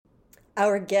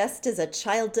Our guest is a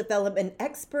child development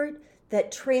expert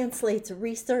that translates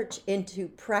research into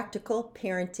practical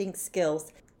parenting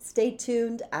skills. Stay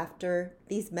tuned after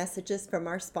these messages from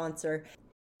our sponsor.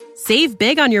 Save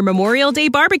big on your Memorial Day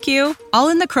barbecue, all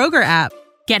in the Kroger app.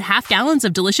 Get half gallons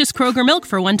of delicious Kroger milk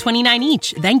for $1.29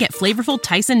 each. Then get flavorful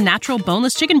Tyson natural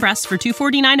boneless chicken breasts for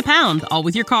 $2.49 a pound, all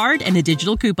with your card and a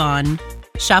digital coupon.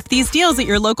 Shop these deals at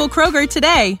your local Kroger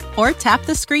today, or tap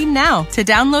the screen now to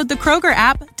download the Kroger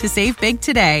app to save big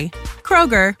today.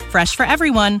 Kroger, fresh for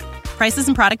everyone. Prices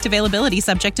and product availability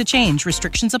subject to change.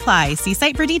 Restrictions apply. See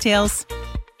site for details.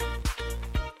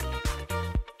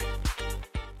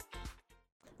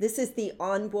 This is the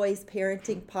On Boys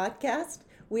Parenting Podcast.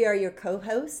 We are your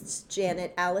co-hosts,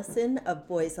 Janet Allison of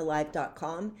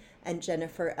boysalive.com and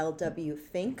Jennifer L.W.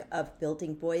 Fink of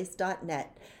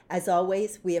buildingboys.net. As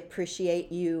always, we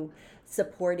appreciate you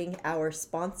supporting our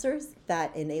sponsors.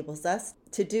 That enables us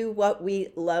to do what we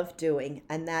love doing,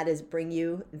 and that is bring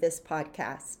you this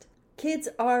podcast. Kids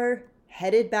are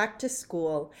headed back to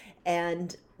school,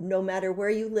 and no matter where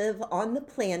you live on the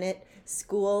planet,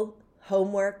 school,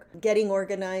 homework, getting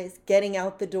organized, getting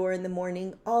out the door in the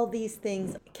morning, all these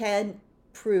things can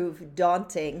prove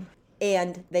daunting,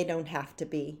 and they don't have to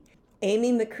be.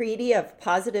 Amy McCready of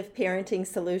Positive Parenting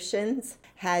Solutions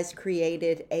has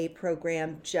created a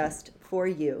program just for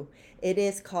you. It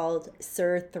is called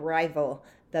Sir Thrival,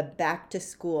 the back to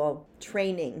school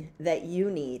training that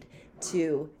you need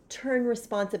to turn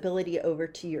responsibility over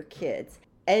to your kids,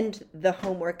 end the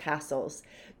homework hassles.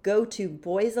 Go to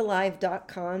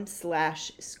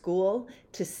boysalive.com/school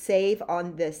to save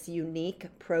on this unique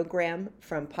program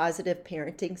from Positive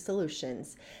Parenting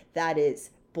Solutions. That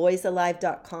is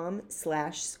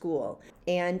boysalive.com/school.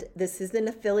 And this is an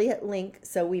affiliate link,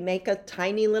 so we make a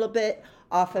tiny little bit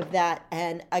off of that.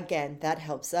 And again, that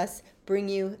helps us bring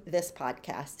you this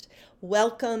podcast.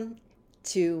 Welcome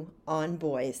to On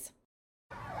Boys.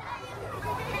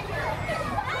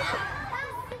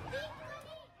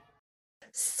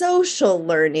 Social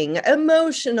learning,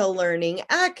 emotional learning,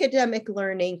 academic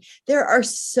learning. There are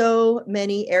so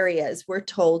many areas we're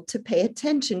told to pay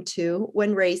attention to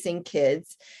when raising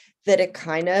kids that it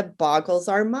kind of boggles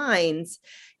our minds.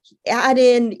 Add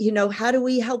in, how do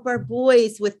we help our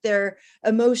boys with their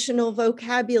emotional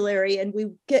vocabulary? And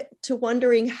we get to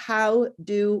wondering, how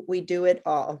do we do it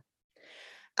all?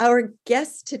 Our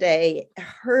guest today,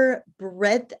 her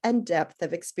breadth and depth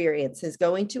of experience is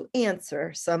going to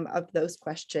answer some of those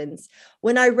questions.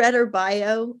 When I read her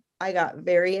bio, I got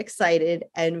very excited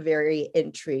and very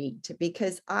intrigued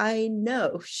because I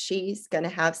know she's going to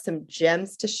have some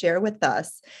gems to share with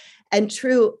us. And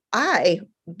true, I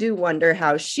do wonder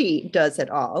how she does it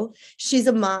all. She's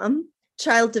a mom,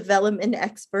 child development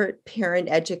expert, parent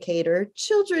educator,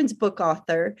 children's book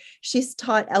author. She's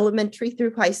taught elementary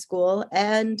through high school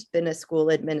and been a school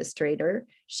administrator.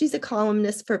 She's a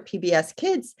columnist for PBS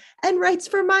Kids and writes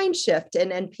for Mindshift,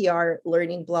 an NPR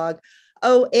learning blog.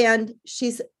 Oh, and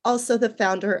she's also the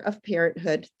founder of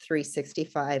Parenthood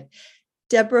 365.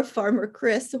 Deborah Farmer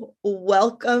Chris,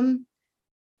 welcome.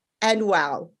 And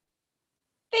wow.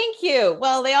 Thank you.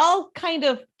 Well, they all kind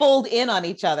of fold in on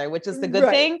each other, which is the good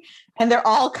thing. And they're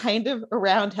all kind of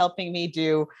around helping me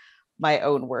do my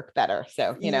own work better.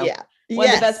 So, one of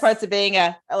the best parts of being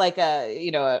an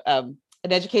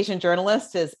education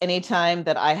journalist is anytime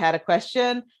that I had a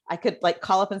question, I could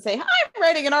call up and say, I'm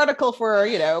writing an article for,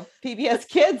 PBS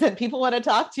Kids and people want to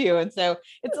talk to you. And so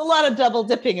it's a lot of double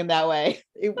dipping in that way.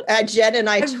 Jen and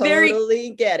I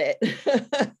totally get it.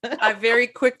 I very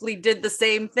quickly did the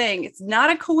same thing. It's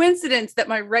not a coincidence that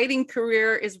my writing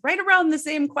career is right around the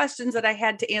same questions that I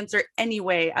had to answer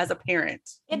anyway as a parent.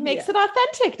 It makes it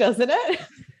authentic, doesn't it?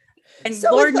 And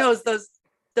so Lord knows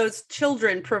those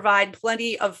children provide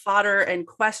plenty of fodder and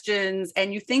questions,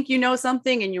 and you think you know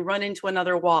something and you run into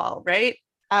another wall, right?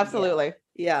 Absolutely.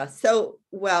 Yeah. So,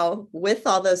 well, with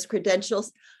all those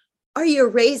credentials, are you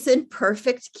raising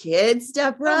perfect kids,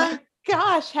 Deborah? Oh my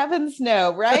gosh, heavens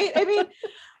no, right? I mean,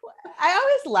 I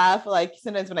always laugh,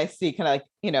 sometimes when I see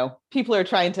people are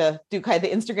trying to do kind of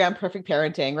the Instagram perfect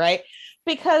parenting, right?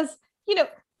 Because,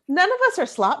 none of us are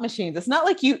slot machines. It's not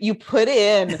like you put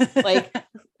in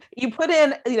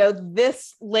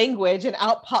this language and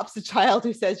out pops a child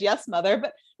who says, yes, mother,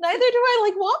 but neither do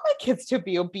I want my kids to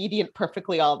be obedient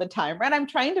perfectly all the time, right? I'm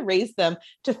trying to raise them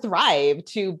to thrive,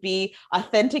 to be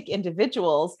authentic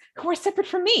individuals who are separate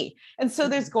from me. And so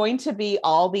there's going to be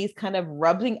all these kind of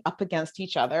rubbing up against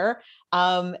each other.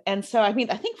 And so, I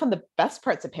think from the best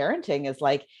parts of parenting is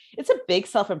it's a big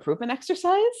self-improvement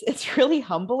exercise. It's really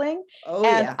humbling. Oh,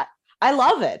 and yeah. I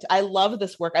love it. I love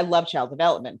this work. I love child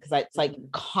development because it's like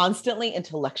constantly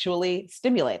intellectually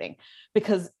stimulating,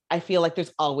 because I feel like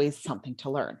there's always something to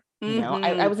learn. You know,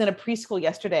 I was in a preschool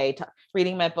yesterday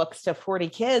reading my books to 40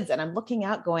 kids, and I'm looking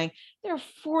out going, there are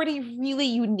 40 really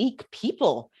unique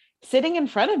people sitting in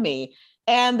front of me.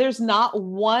 And there's not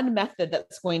one method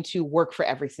that's going to work for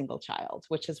every single child,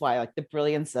 which is why like the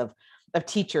brilliance of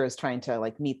teachers trying to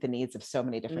like meet the needs of so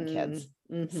many different kids.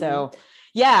 So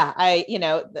yeah,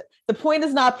 the point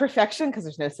is not perfection, because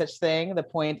there's no such thing. The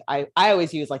point I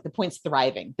always use, like, the point's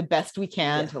thriving the best we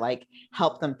can to like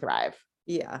help them thrive.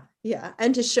 Yeah. Yeah.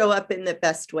 And to show up in the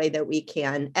best way that we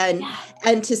can. And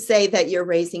to say that you're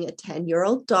raising a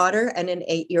 10-year-old daughter and an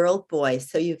 8-year-old boy.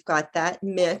 So you've got that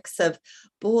mix of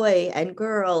boy and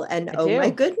girl. And oh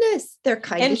my goodness, they're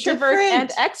kind of introvert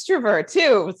and extrovert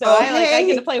too. So I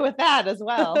get to play with that as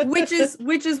well. which is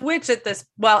at this,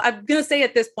 well, I'm going to say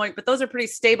at this point, but those are pretty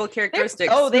stable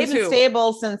characteristics. They've been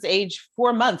stable since age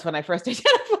 4 months when I first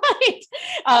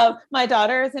identified. My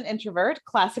daughter is an introvert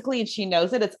classically, and she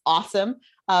knows it. It's awesome.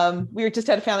 We were just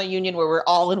at a family union where we're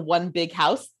all in one big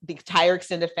house, the entire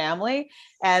extended family,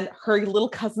 and her little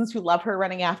cousins who love her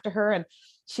running after her. And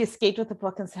she escaped with the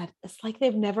book and said, it's like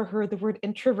they've never heard the word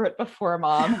introvert before,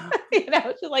 Mom.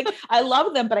 She's like, I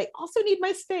love them, but I also need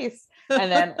my space. And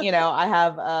then, I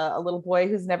have a little boy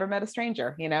who's never met a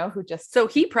stranger, who just. So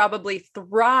he probably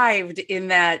thrived in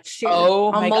that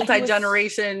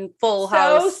multi-generation full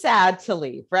house. So sad to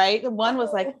leave, right? And one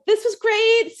was like, this was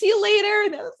great. See you later.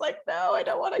 And I was like, no, I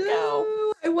don't want to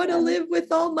go. I want to live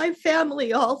with all my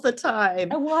family all the time.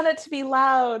 I want it to be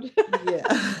loud.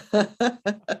 Yeah.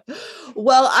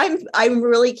 Well, I'm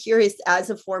really curious, as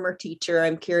a former teacher,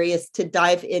 I'm curious to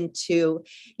dive into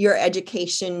your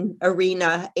education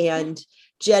arena. And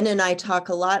Jen and I talk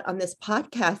a lot on this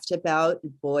podcast about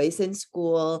boys in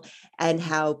school and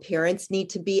how parents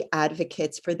need to be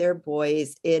advocates for their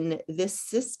boys in this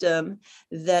system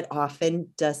that often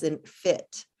doesn't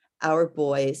fit our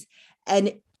boys.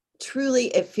 And truly,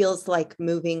 it feels like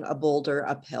moving a boulder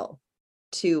uphill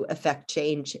to affect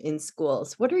change in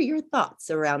schools. What are your thoughts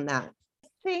around that?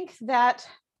 I think that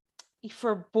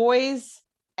for boys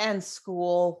and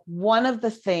school, one of the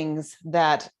things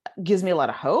that gives me a lot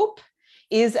of hope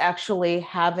is actually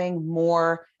having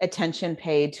more attention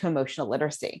paid to emotional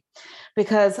literacy,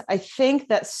 because I think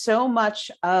that so much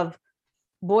of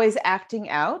boys acting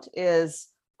out is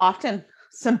often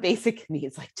some basic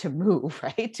needs, like to move,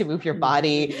 right? To move your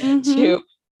body, to,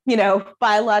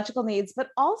 biological needs. But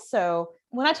also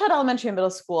when I taught elementary and middle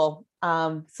school,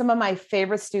 some of my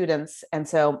favorite students, and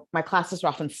so my classes were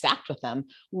often stacked with them,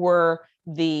 were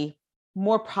the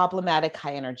more problematic,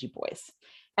 high energy boys.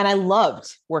 And I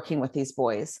loved working with these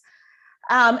boys.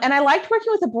 And I liked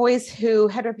working with the boys who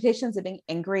had reputations of being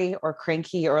angry or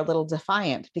cranky or a little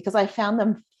defiant, because I found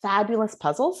them fabulous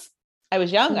puzzles. I was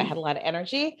young. I had a lot of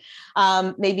energy.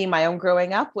 Maybe my own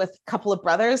growing up with a couple of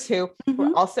brothers who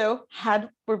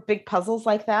were big puzzles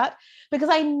like that, because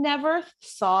I never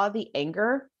saw the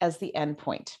anger as the end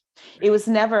point. It was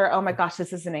never, oh my gosh,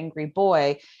 this is an angry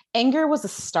boy. Anger was a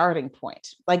starting point.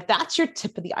 Like, that's your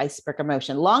tip of the iceberg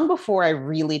emotion. Long before I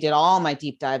really did all my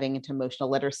deep diving into emotional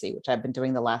literacy, which I've been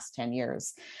doing the last 10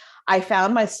 years, I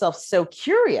found myself so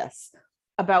curious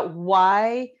about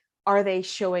why are they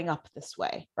showing up this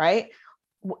way, right?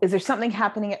 Is there something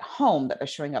happening at home that they're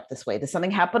showing up this way? Does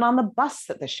something happen on the bus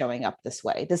that they're showing up this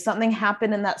way? Does something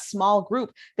happen in that small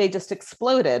group they just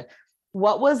exploded?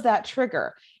 What was that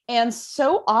trigger? And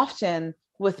so often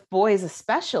with boys,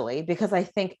 especially, because I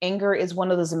think anger is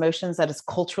one of those emotions that is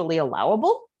culturally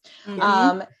allowable,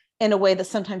 in a way that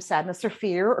sometimes sadness or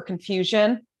fear or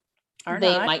confusion,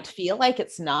 might feel like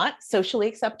it's not socially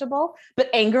acceptable, but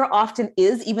anger often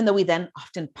is, even though we then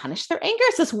often punish their anger.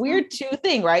 It's this weird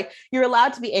thing, right? You're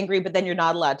allowed to be angry, but then you're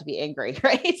not allowed to be angry,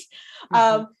 right?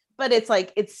 But it's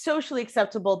like, it's socially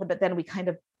acceptable, but then we kind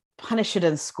of punish it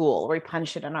in school, or we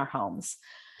punish it in our homes.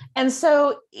 And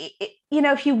so,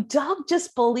 if you dug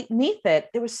just beneath it,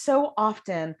 there was so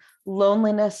often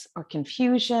loneliness or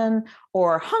confusion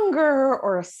or hunger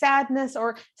or sadness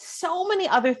or so many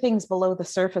other things below the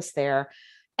surface there.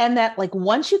 And that, like,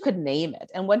 once you could name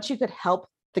it, and once you could help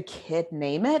the kid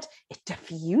name it, it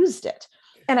diffused it.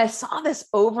 And I saw this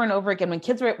over and over again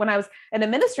when I was an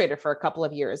administrator for a couple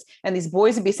of years, and these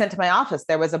boys would be sent to my office.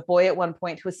 There was a boy at one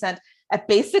point who was sent at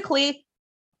basically,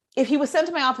 if he was sent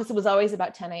to my office, it was always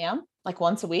about 10 a.m., like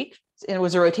once a week. And it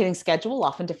was a rotating schedule,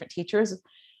 often different teachers.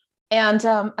 And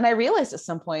I realized at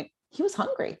some point he was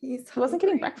hungry. He wasn't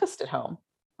getting breakfast at home,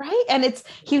 right? And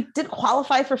he didn't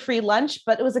qualify for free lunch,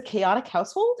 but it was a chaotic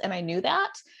household, and I knew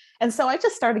that. And so I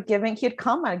just started giving. He'd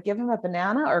come, I'd give him a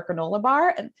banana or a granola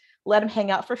bar, and let him hang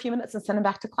out for a few minutes and send him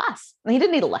back to class. And he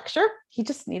didn't need a lecture. He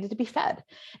just needed to be fed.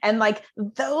 And like,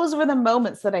 those were the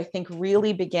moments that I think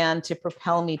really began to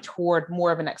propel me toward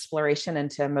more of an exploration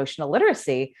into emotional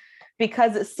literacy,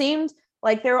 because it seemed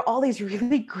like there were all these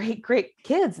really great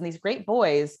kids and these great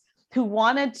boys who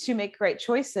wanted to make great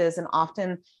choices. And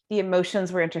often the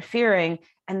emotions were interfering,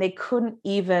 and they couldn't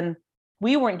even,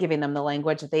 we weren't giving them the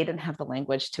language. They didn't have the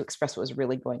language to express what was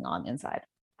really going on inside.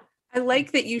 I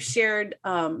like that you shared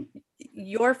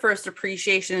your first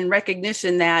appreciation and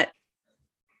recognition that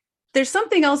there's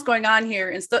something else going on here.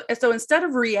 And so instead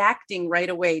of reacting right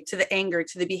away to the anger,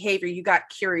 to the behavior, you got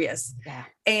curious. Yeah.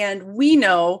 And we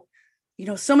know,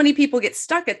 so many people get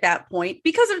stuck at that point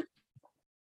because of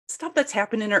stuff that's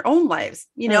happened in their own lives.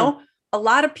 A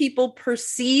lot of people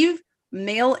perceive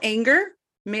male anger,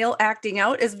 male acting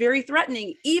out as very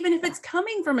threatening, even if it's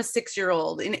coming from a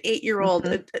 6-year-old, an 8-year-old,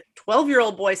 a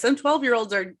 12-year-old boy. Some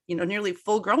 12-year-olds are, nearly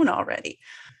full grown already.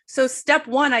 So step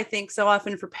one, I think so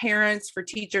often for parents, for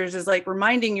teachers, is like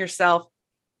reminding yourself,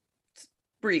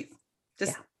 breathe,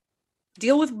 just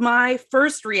deal with my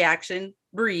first reaction,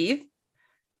 breathe.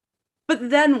 But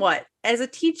then what? As a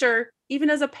teacher, even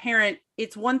as a parent,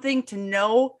 it's one thing to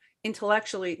know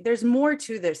intellectually, there's more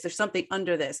to this. There's something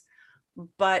under this.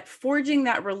 But forging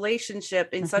that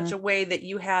relationship in such a way that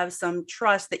you have some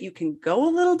trust that you can go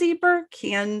a little deeper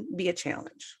can be a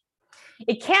challenge.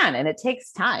 It can, and it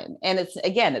takes time. And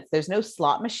there's no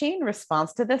slot machine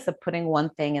response to this of putting one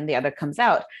thing and the other comes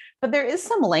out. But there is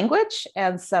some language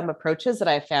and some approaches that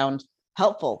I found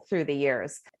helpful through the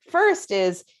years. First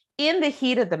is, in the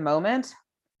heat of the moment,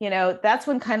 that's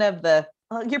when kind of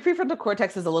your prefrontal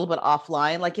cortex is a little bit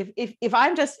offline. Like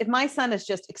if my son has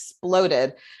just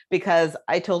exploded because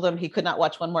I told him he could not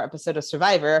watch one more episode of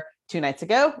Survivor 2 nights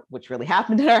ago, which really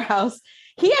happened in our house,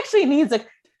 he actually needs a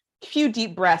few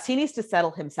deep breaths. He needs to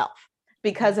settle himself.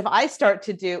 Because if I start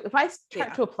to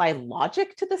apply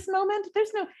logic to this moment,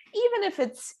 even if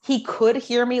he could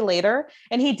hear me later,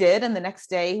 and he did, and the next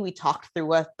day we talked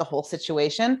through the whole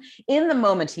situation, in the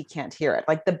moment, he can't hear it.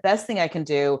 Like, the best thing I can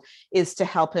do is to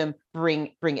help him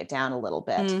bring it down a little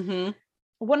bit. Mm-hmm.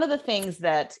 One of the things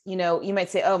that, you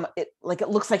might say, it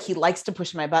looks like he likes to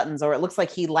push my buttons, or it looks like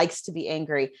he likes to be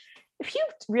angry. If you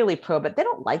really probe it, they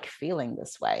don't like feeling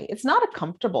this way. It's not a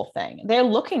comfortable thing. They're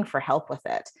looking for help with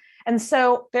it. And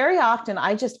so very often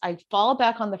I fall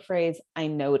back on the phrase, I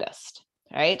noticed,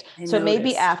 right? So it may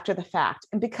be after the fact.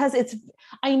 And because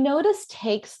I noticed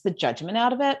takes the judgment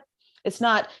out of it. It's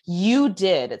not you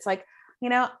did. It's like,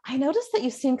 I noticed that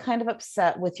you seem kind of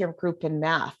upset with your group in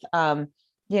math.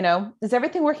 Is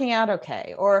everything working out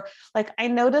okay? Or like, I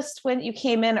noticed when you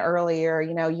came in earlier,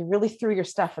 you really threw your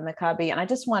stuff in the cubby, and I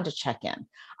just wanted to check in.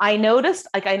 I noticed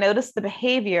the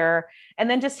behavior, and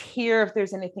then just hear if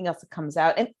there's anything else that comes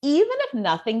out. And even if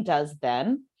nothing does,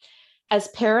 then as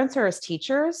parents or as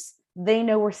teachers, they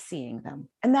know we're seeing them.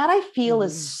 And that, I feel,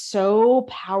 is so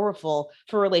powerful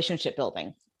for relationship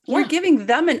building. We're giving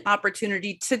them an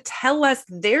opportunity to tell us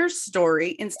their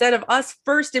story instead of us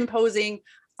first imposing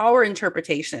our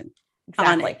interpretation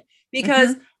on it,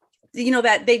 because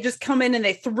that they just come in and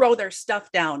they throw their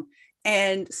stuff down.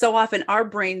 And so often our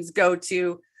brains go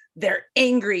to, they're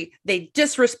angry, they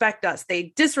disrespect us,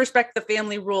 they disrespect the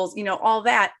family rules, all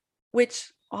that,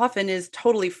 which often is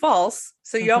totally false.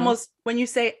 So you almost, when you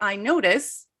say, I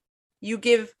notice, you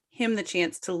give him the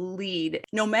chance to lead.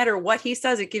 No matter what he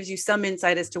says, it gives you some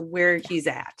insight as to where he's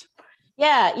at.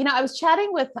 Yeah. I was chatting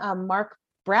with Mark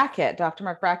Brackett, Dr.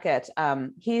 Mark Brackett.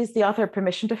 He's the author of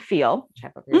Permission to Feel, which I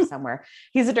have over here somewhere.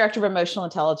 He's the director of emotional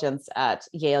intelligence at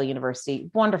Yale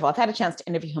University. Wonderful. I've had a chance to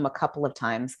interview him a couple of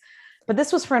times, but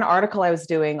this was for an article I was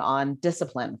doing on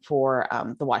discipline for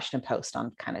the Washington Post,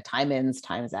 on kind of time ins,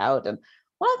 times out. And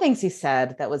one of the things he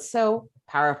said that was so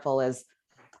powerful is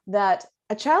that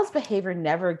a child's behavior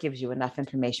never gives you enough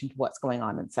information for what's going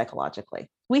on psychologically.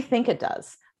 We think it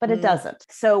does, but it doesn't.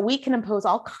 So we can impose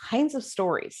all kinds of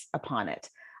stories upon it.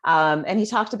 And he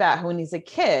talked about how when he's a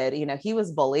kid, he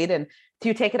was bullied, and he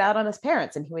would take it out on his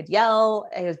parents, and he would yell.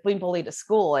 He was being bullied at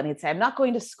school, and he'd say, I'm not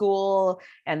going to school.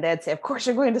 And they'd say, of course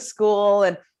you're going to school.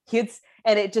 And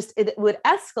it would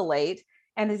escalate.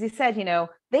 And as he said,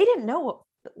 they didn't know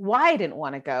why I didn't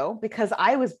want to go, because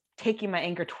I was taking my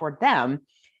anger toward them.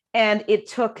 And it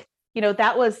took,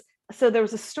 so there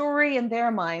was a story in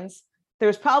their minds.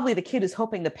 There's probably the kid who's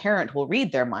hoping the parent will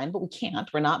read their mind, but we can't.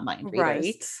 We're not mind readers.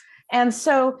 Right. And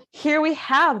so here we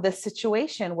have this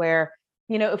situation where,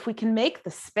 if we can make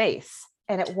the space,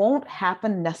 and it won't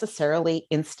happen necessarily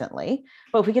instantly,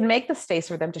 but if we can make the space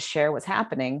for them to share what's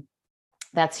happening,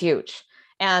 that's huge.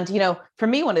 And, for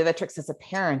me, one of the tricks as a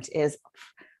parent is,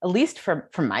 at least for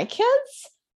my kids,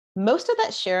 most of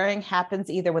that sharing happens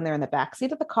either when they're in the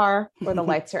backseat of the car or the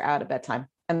lights are out at bedtime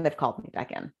and they've called me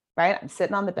back in, right? I'm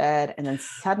sitting on the bed and then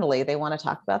suddenly they want to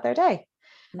talk about their day.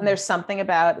 And there's something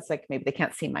about, it's like maybe they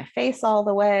can't see my face all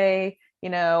the way.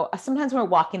 Sometimes when we're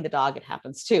walking the dog, it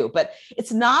happens too, but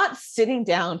it's not sitting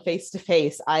down face to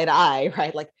face, eye to eye,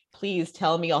 right? Like, please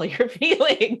tell me all your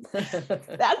feelings.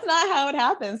 That's not how it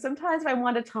happens. Sometimes if I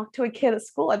want to talk to a kid at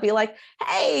school, I'd be like,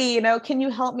 hey, can you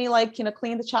help me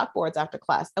clean the chalkboards after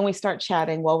class? And we start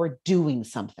chatting while we're doing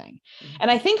something.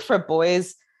 And I think for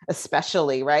boys,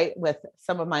 especially, right, with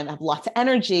some of mine that have lots of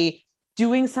energy,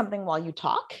 doing something while you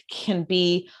talk can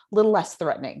be a little less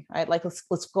threatening, right? Like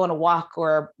let's go on a walk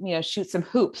or, shoot some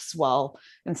hoops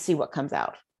and see what comes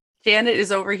out. Janet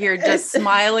is over here just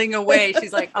smiling away.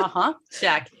 She's like,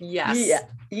 check. Yes. Yeah.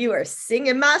 You are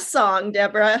singing my song,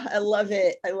 Deborah. I love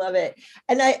it. I love it.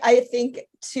 And I think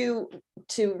to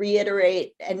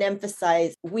reiterate and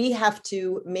emphasize, we have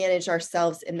to manage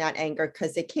ourselves in that anger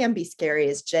because it can be scary.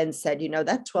 As Jen said,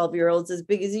 that 12-year-old's as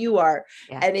big as you are,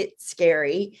 and it's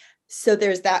scary. So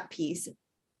there's that piece.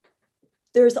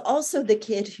 There's also the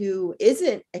kid who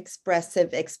isn't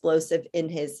expressive, explosive in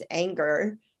his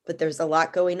anger, but there's a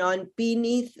lot going on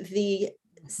beneath the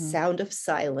sound of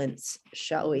silence,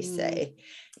 shall we say.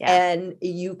 Yeah. And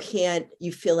you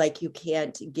feel like you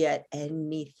can't get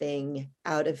anything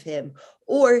out of him.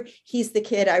 Or he's the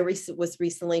kid, I was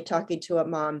recently talking to a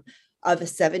mom of a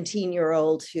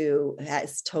 17-year-old who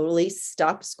has totally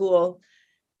stopped school,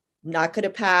 not going to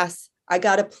pass. I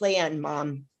got a plan,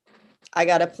 Mom. I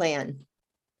got a plan.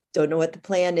 Don't know what the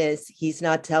plan is. He's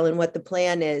not telling what the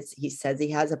plan is. He says he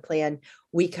has a plan.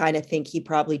 We kind of think he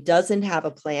probably doesn't have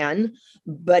a plan,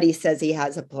 but he says he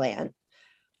has a plan.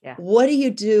 Yeah. What do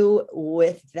you do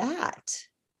with that?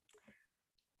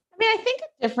 I mean, I think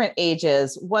at different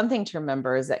ages, one thing to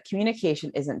remember is that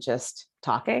communication isn't just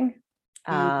talking.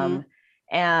 And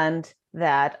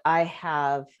that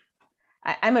I'm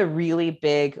a really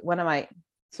big,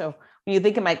 so when you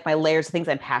think of my layers of things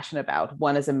I'm passionate about,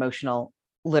 one is emotional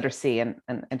literacy and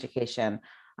education.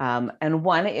 And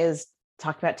one is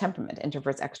talking about temperament,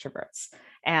 introverts, extroverts.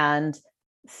 And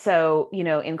so,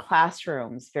 in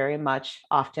classrooms, very much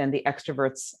often the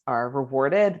extroverts are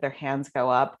rewarded, their hands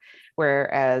go up,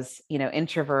 whereas,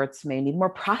 introverts may need more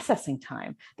processing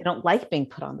time. They don't like being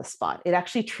put on the spot. It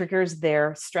actually triggers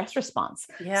their stress response.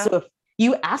 Yeah. So if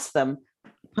you ask them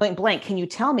point blank, can you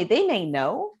tell me? They may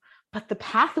know, but the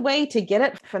pathway to get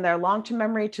it from their long-term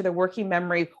memory to their working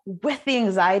memory with the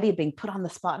anxiety of being put on the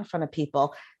spot in front of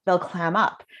people, they'll clam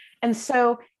up. And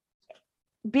so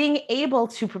being able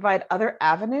to provide other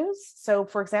avenues. So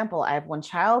for example, I have one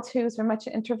child who's very much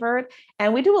an introvert,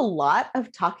 and we do a lot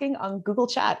of talking on Google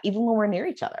Chat, even when we're near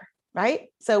each other, right?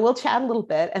 So we'll chat a little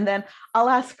bit and then I'll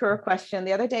ask her a question.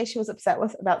 The other day she was upset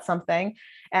about something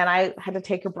and I had to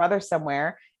take her brother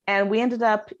somewhere. And we ended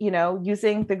up,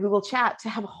 using the Google Chat to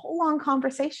have a whole long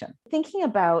conversation, thinking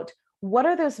about what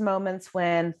are those moments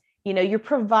when, you're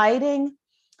providing,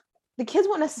 the kids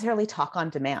won't necessarily talk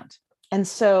on demand. And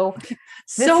so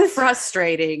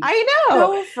frustrating. I know.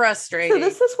 So frustrating. So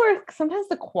this is where sometimes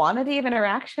the quantity of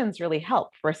interactions really help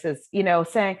versus,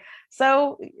 saying,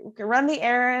 so run the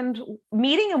errand,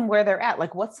 meeting them where they're at.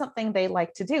 Like, what's something they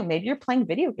like to do? Maybe you're playing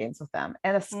video games with them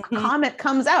and a comment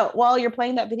comes out while you're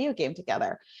playing that video game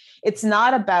together. It's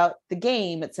not about the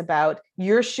game. It's about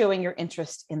you're showing your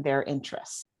interest in their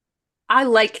interests. I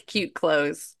like cute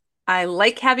clothes. I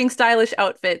like having stylish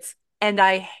outfits, and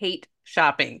I hate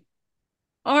shopping.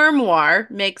 Armoire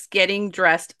makes getting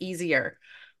dressed easier.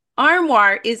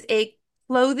 Armoire is a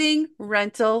clothing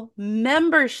rental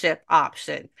membership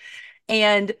option.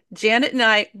 And Janet and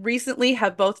I recently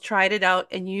have both tried it out,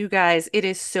 and you guys, it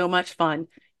is so much fun.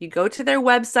 You go to their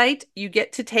website, you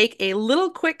get to take a little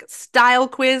quick style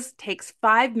quiz, takes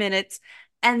 5 minutes,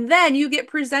 and then you get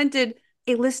presented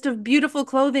a list of beautiful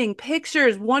clothing,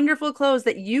 pictures, wonderful clothes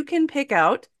that you can pick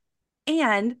out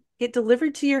and get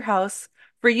delivered to your house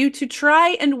for you to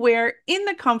try and wear in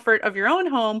the comfort of your own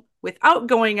home without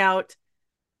going out,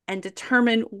 and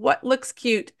determine what looks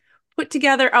cute, put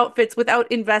together outfits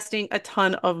without investing a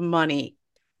ton of money.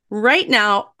 Right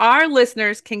now, our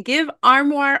listeners can give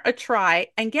Armoire a try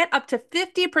and get up to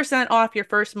 50% off your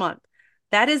first month.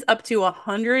 That is up to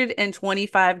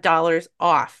 $125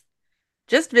 off.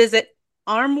 Just visit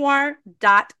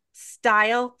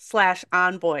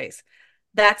armoire.style/onboys.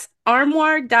 That's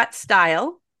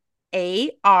armoire.style,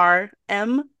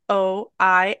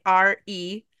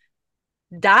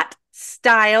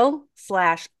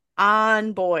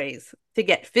 ARMOIRE.style/onboys to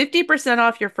get 50%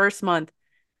 off your first month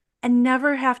and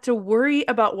never have to worry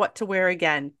about what to wear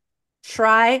again.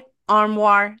 Try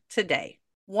Armoire today.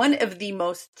 One of the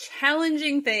most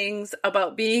challenging things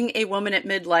about being a woman at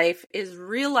midlife is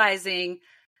realizing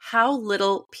how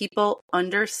little people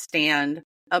understand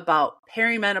about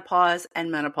perimenopause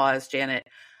and menopause, Janet.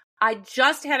 I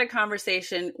just had a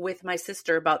conversation with my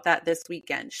sister about that this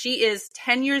weekend. She is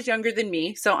 10 years younger than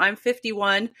me. So I'm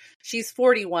 51, she's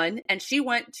 41, and she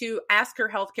went to ask her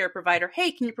healthcare provider,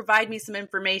 hey, can you provide me some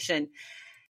information?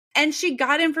 And she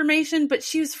got information, but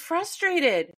she was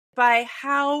frustrated by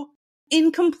how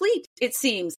incomplete it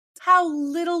seems, how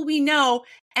little we know,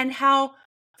 and how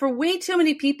for way too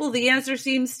many people, the answer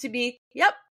seems to be,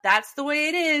 yep, that's the way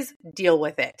it is. Deal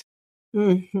with it.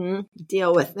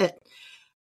 Deal with it.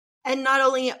 And not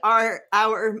only are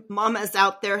our mamas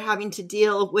out there having to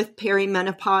deal with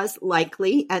perimenopause,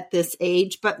 likely at this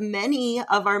age, but many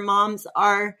of our moms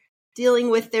are dealing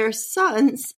with their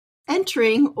sons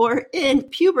entering or in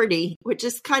puberty, which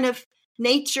is kind of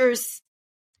nature's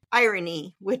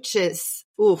irony, which is,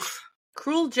 oof.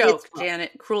 Cruel joke,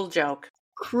 Janet. Cruel joke.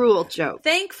 Cruel joke.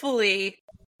 Thankfully,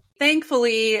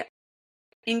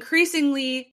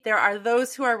 increasingly, there are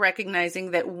those who are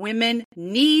recognizing that women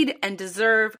need and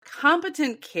deserve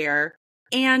competent care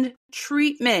and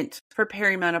treatment for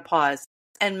perimenopause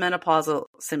and menopausal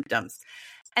symptoms.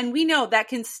 And we know that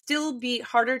can still be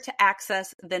harder to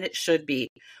access than it should be,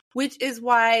 which is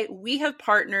why we have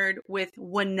partnered with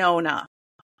Winona.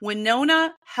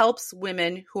 Winona helps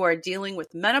women who are dealing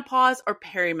with menopause or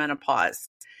perimenopause.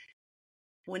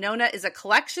 Winona is a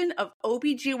collection of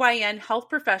OBGYN health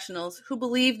professionals who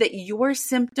believe that your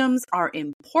symptoms are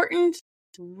important,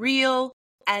 real,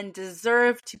 and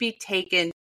deserve to be taken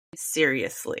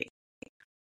seriously.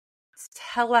 It's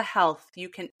telehealth. You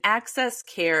can access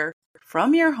care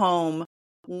from your home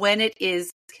when it is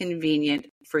convenient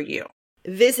for you.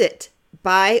 Visit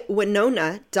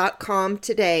bywinona.com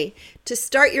today to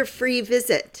start your free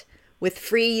visit. With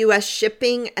free U.S.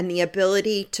 shipping and the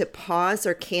ability to pause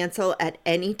or cancel at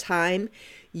any time,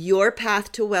 your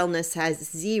path to wellness has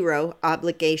zero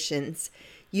obligations.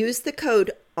 Use the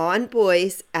code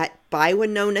ONBOYS at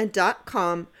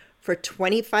bywinona.com for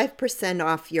 25%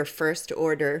 off your first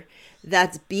order.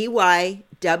 That's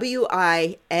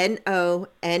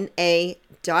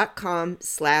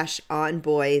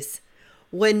bywinona.com/onboys.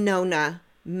 Winona,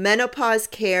 menopause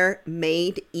care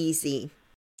made easy.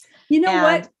 You know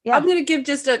what? Yeah. I'm going to give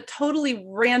just a totally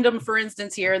random, for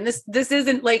instance here. And this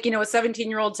isn't like, a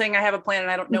 17-year-old saying I have a plan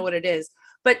and I don't know what it is.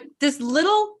 But this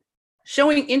little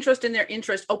showing interest in their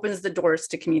interest opens the doors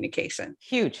to communication.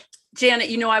 Huge.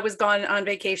 Janet, I was gone on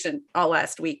vacation all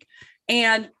last week.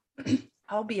 And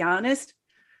I'll be honest,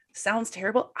 sounds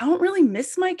terrible. I don't really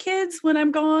miss my kids when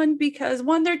I'm gone because,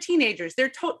 one, they're teenagers. They're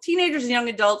teenagers and young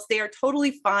adults. They are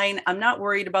totally fine. I'm not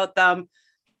worried about them.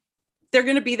 They're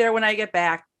going to be there when I get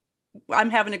back. I'm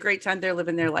having a great time. They're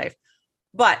living their life.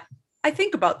 But I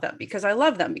think about them because I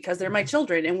love them because they're my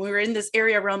children. And we were in this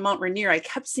area around Mount Rainier. I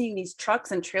kept seeing these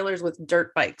trucks and trailers with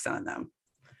dirt bikes on them.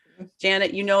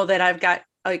 Janet, you know that I've got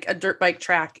like a dirt bike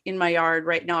track in my yard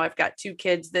right now. I've got 2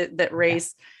 kids that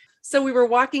race. So we were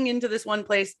walking into this one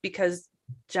place because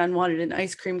Jen wanted an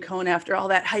ice cream cone after all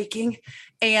that hiking.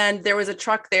 And there was a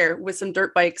truck there with some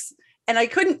dirt bikes. And I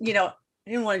couldn't, I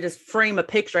didn't want to just frame a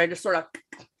picture. I just sort of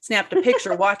snapped a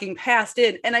picture walking past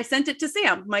it. And I sent it to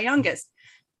Sam, my youngest.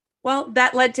 Well,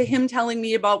 that led to him telling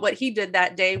me about what he did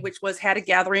that day, which was had a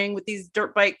gathering with these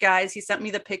dirt bike guys. He sent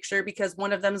me the picture because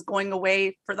one of them is going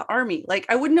away for the Army. Like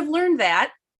I wouldn't have learned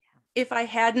that if I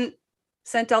hadn't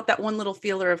sent out that one little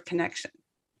feeler of connection.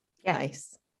 Yeah.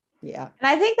 Nice. Yeah. And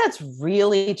I think that's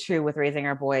really true with raising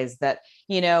our boys that,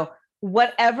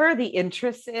 whatever the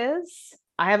interest is,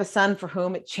 I have a son for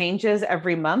whom it changes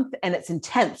every month and it's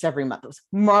intense every month. It was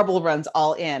marble runs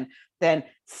all in, then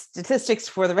statistics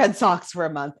for the Red Sox for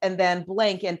a month, and then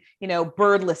blank and,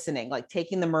 bird listening, like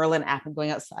taking the Merlin app and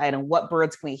going outside and what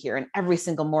birds can we hear? And every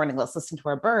single morning, let's listen to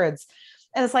our birds.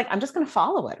 And it's like, I'm just going to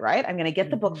follow it, right? I'm going to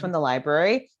get the book from the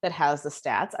library that has the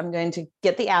stats. I'm going to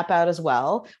get the app out as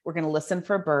well. We're going to listen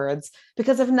for birds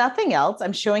because if nothing else,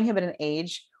 I'm showing him at an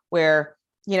age where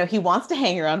he wants to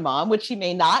hang around mom, which he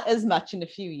may not as much in a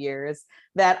few years,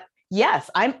 that yes,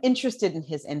 I'm interested in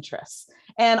his interests.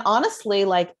 And honestly,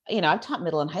 I've taught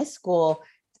middle and high school.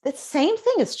 The same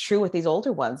thing is true with these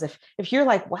older ones. If you're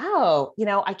like, wow,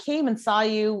 I came and saw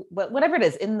you, whatever it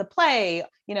is in the play,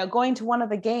 going to one of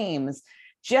the games,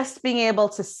 just being able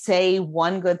to say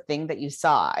one good thing that you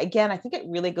saw. Again, I think it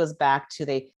really goes back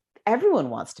to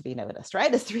everyone wants to be noticed,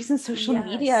 right? It's the reason social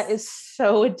media is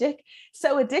so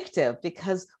addictive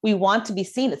because we want to be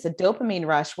seen. It's a dopamine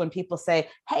rush when people say,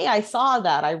 hey, I saw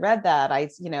that, I read that,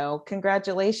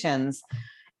 congratulations.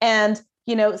 And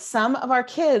some of our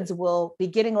kids will be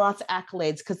getting lots of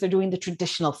accolades because they're doing the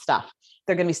traditional stuff.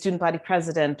 They're going to be student body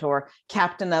president or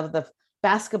captain of the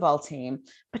basketball team,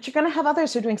 but you're going to have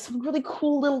others who are doing some really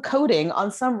cool little coding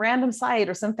on some random site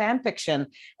or some fan fiction,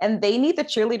 and they need the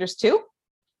cheerleaders too.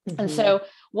 Mm-hmm. And so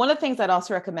one of the things I'd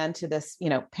also recommend to this,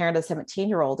 parent of a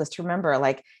 17-year-old is to remember,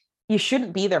 like, you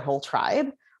shouldn't be their whole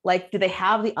tribe. Like, do they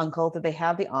have the uncle? Do they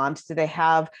have the aunt? Do they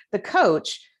have the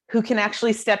coach who can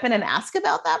actually step in and ask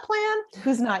about that plan?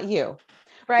 Who's not you,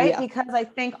 right? Yeah. Because I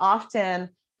think often,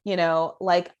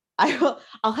 like I'll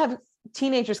have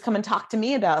teenagers come and talk to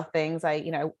me about things.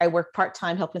 I work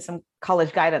part-time helping some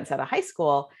college guidance at a high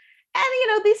school. And,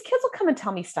 these kids will come and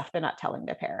tell me stuff they're not telling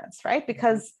their parents, right?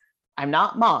 Because I'm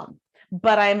not mom,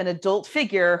 but I'm an adult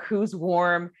figure who's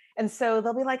warm. And so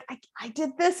they'll be like, I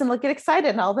did this, and they'll get excited.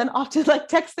 And I'll then often like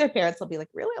text their parents. They'll be like,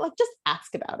 really? Like, just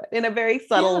ask about it in a very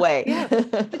subtle way. Yeah.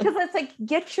 Because it's like,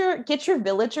 get your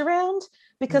village around,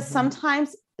 because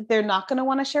sometimes they're not going to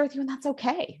want to share with you, and that's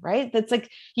okay. Right. That's like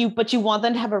but you want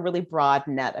them to have a really broad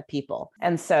net of people.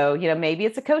 And so, maybe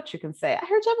it's a coach who can say, I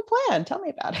heard you have a plan. Tell me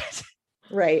about it.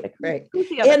 Right.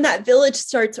 And that village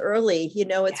starts early.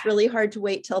 It's really hard to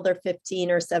wait till they're 15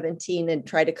 or 17 and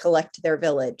try to collect their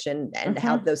village and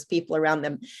have those people around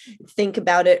them. Think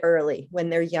about it early when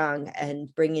they're young,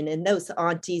 and bringing in those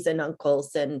aunties and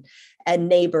uncles and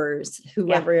neighbors,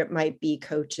 whoever it might be,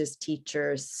 coaches,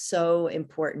 teachers. So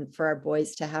important for our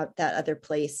boys to have that other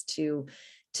place to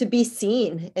be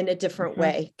seen in a different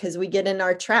way, because we get in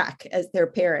our track as their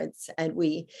parents, and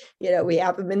we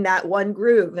have them in that one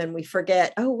groove, and we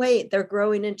forget, oh, wait, they're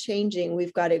growing and changing.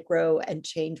 We've got to grow and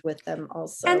change with them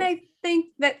also. And I think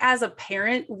that as a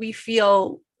parent, we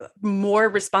feel more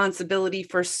responsibility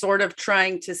for sort of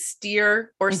trying to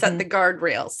steer or set the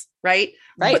guardrails, right?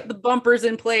 Put the bumpers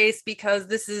in place, because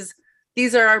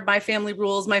these are my family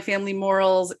rules, my family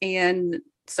morals. And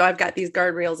so I've got these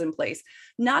guardrails in place.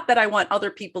 Not that I want other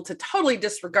people to totally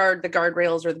disregard the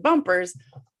guardrails or the bumpers,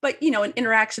 but, an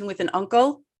interaction with an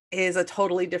uncle is a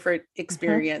totally different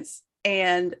experience.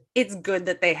 And it's good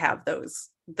that they have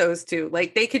those two.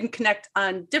 Like, they can connect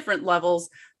on different levels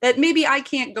that maybe I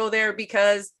can't go there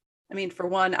because, for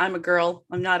one, I'm a girl.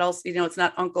 I'm not also, it's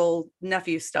not uncle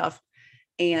nephew stuff.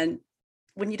 And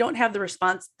when you don't have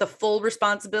the full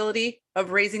responsibility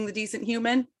of raising the decent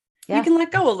human, you can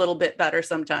let go a little bit better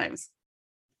sometimes.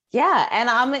 Yeah. And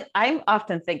I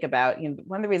often think about,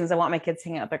 one of the reasons I want my kids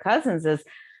hanging out with their cousins is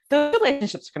those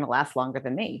relationships are going to last longer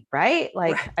than me. Right.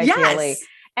 Like, ideally. Yes.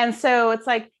 And so it's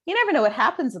like, you never know what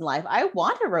happens in life. I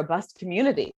want a robust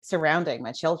community surrounding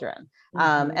my children.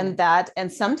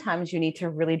 And sometimes you need to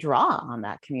really draw on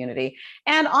that community.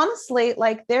 And honestly,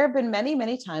 like, there have been many,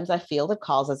 many times I fielded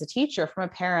calls as a teacher from a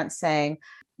parent saying,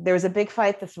 there was a big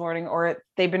fight this morning, or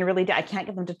they've been really, I can't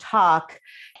get them to talk,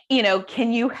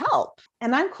 can you help?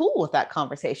 And I'm cool with that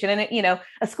conversation. And,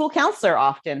 a school counselor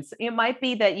often, it might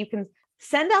be that you can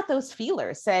send out those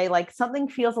feelers, say, like, something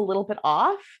feels a little bit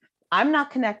off. I'm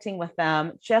not connecting with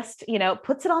them. Just,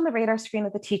 puts it on the radar screen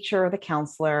of the teacher or the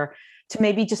counselor to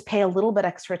maybe just pay a little bit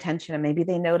extra attention. And maybe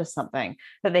they notice something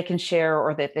that they can share,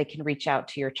 or that they can reach out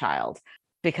to your child.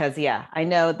 Because I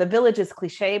know the village is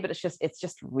cliche, but it's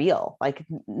just real. Like,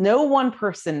 no one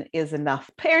person is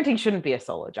enough. Parenting shouldn't be a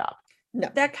solo job. No,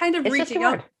 that kind of reaching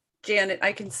out, Janet,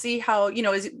 I can see how,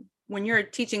 when you're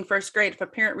teaching first grade, if a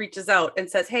parent reaches out and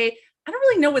says, hey, I don't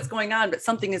really know what's going on, but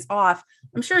something is off.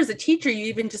 I'm sure as a teacher, you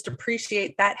even just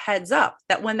appreciate that heads up,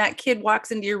 that when that kid walks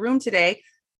into your room today,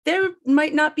 they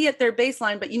might not be at their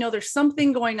baseline, but there's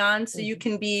something going on. So you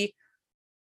can be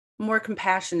more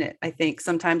compassionate, I think,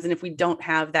 sometimes. And if we don't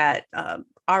have that,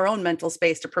 our own mental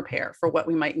space to prepare for what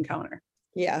we might encounter.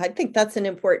 Yeah, I think that's an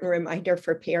important reminder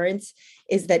for parents,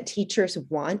 is that teachers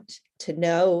want to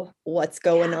know what's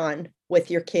going on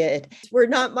with your kid. We're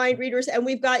not mind readers, and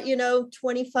we've got,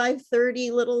 25,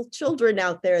 30 little children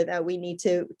out there that we need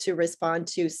to respond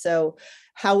to. So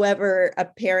however a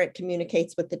parent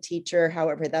communicates with the teacher,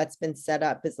 however that's been set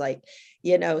up, is like,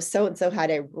 so-and-so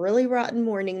had a really rotten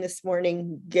morning this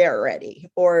morning, get ready,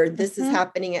 or this is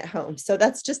happening at home. So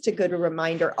that's just a good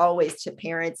reminder always to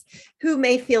parents who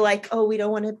may feel like, oh, we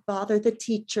don't want to bother the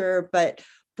teacher, but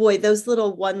boy, those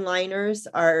little one-liners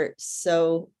are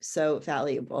so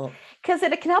valuable. Because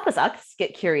it can help us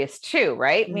get curious too,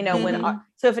 right?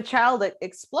 So if a child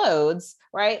explodes,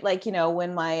 right? Like,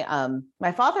 when my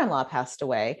father-in-law passed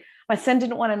away, My son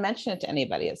didn't want to mention it to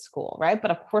anybody at school, right?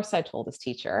 But of course I told his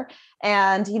teacher,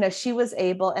 and, she was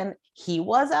able, and he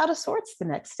was out of sorts the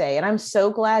next day. And I'm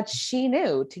so glad she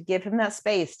knew to give him that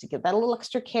space, to give that a little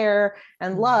extra care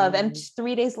and love. And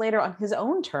 3 days later, on his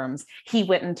own terms, he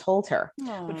went and told her.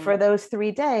 But for those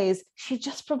 3 days, she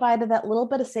just provided that little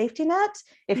bit of safety net.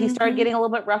 If he started getting a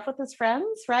little bit rough with his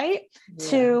friends, right?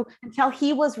 Until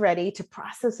he was ready to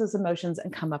process his emotions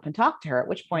and come up and talk to her, at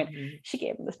which point she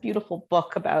gave him this beautiful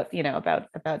book about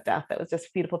death. That was just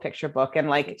a beautiful picture book. And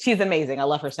like, she's amazing. I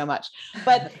love her so much.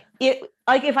 But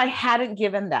if I hadn't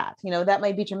given that, that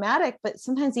might be dramatic, but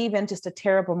sometimes even just a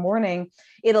terrible morning,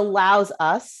 it allows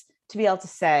us to be able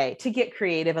to get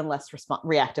creative and less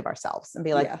reactive ourselves and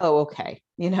be like, oh, okay.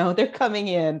 They're coming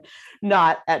in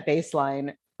not at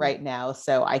baseline right now.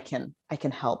 So I can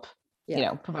help,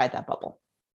 provide that bubble.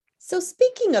 So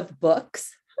speaking of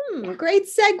books, great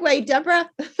segue, Deborah.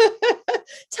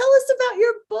 Tell us about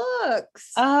your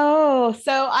books. Oh,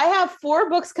 so I have 4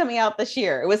 books coming out this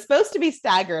year. It was supposed to be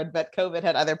staggered, but COVID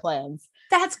had other plans.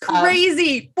 That's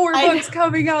crazy. 4 books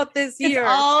coming out this year. It's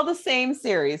all the same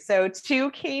series. So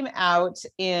 2 came out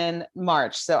in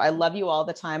March. So I Love You All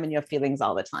the Time and You Have Feelings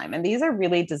All the Time. And these are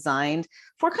really designed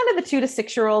for kind of the 2 to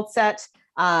 6-year-old set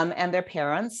and their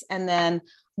parents. And then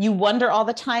You Wonder All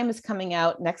the Time is coming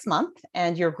out next month,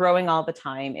 and You're Growing All the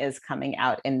Time is coming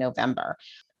out in November.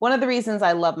 One of the reasons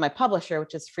I love my publisher,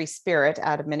 which is Free Spirit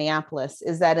out of Minneapolis,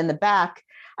 is that in the back,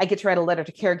 I get to write a letter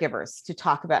to caregivers to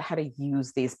talk about how to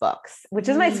use these books, which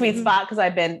is my sweet spot because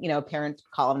I've been, a parent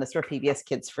columnist for PBS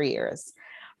Kids for years.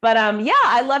 But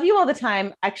I Love You All the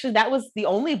Time. Actually, that was the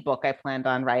only book I planned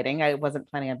on writing. I wasn't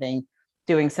planning on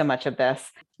doing so much of this,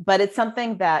 but it's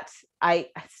something that I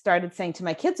started saying to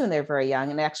my kids when they were very young.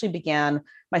 And it actually began,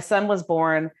 my son was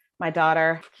born, my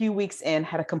daughter, a few weeks in,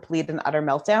 had a complete and utter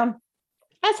meltdown,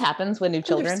 as happens when new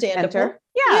children enter.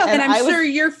 Yeah. And I'm sure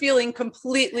you're feeling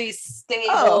completely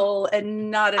stable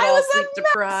and not at all sleep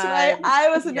deprived. I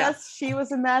was a mess. She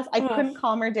was a mess. I couldn't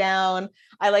calm her down.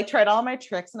 I tried all my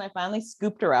tricks, and I finally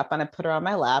scooped her up and I put her on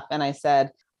my lap and I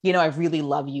said, I really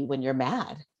love you when you're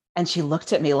mad. And she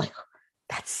looked at me like,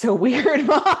 that's so weird,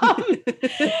 Mom.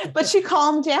 But she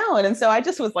calmed down. And so I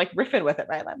just was like riffing with it,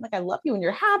 right? I'm like, I love you when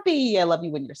you're happy. I love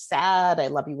you when you're sad. I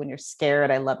love you when you're scared.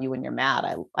 I love you when you're mad.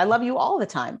 I love you all the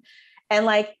time. And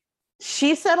like,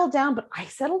 she settled down, but I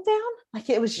settled down. Like,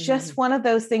 it was just one of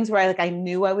those things where I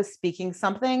knew I was speaking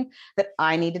something that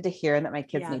I needed to hear and that my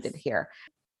kids needed to hear.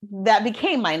 That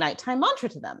became my nighttime mantra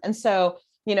to them. And so,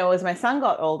 as my son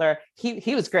got older,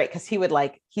 he was great because he's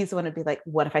the one who'd be like,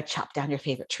 what if I chopped down your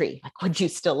favorite tree? Like, would you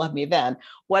still love me then?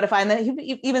 What if and then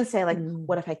he'd even say like,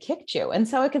 what if I kicked you? And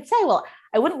so I could say, well,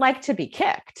 I wouldn't like to be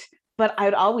kicked, but I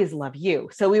would always love you.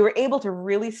 So we were able to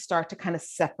really start to kind of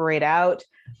separate out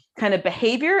kind of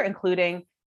behavior, including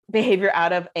behavior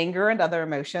out of anger and other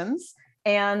emotions,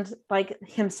 and like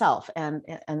himself and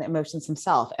emotions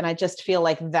himself. And I just feel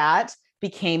like that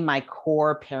became my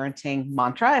core parenting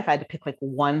mantra. If I had to pick like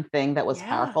one thing that was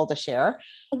powerful to share.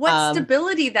 What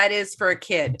stability that is for a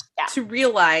kid to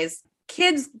realize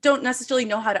kids don't necessarily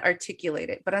know how to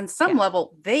articulate it, but on some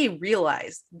level, they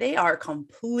realize they are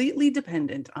completely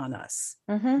dependent on us.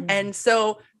 And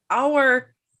so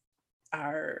our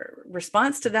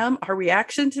response to them, our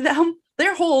reaction to them,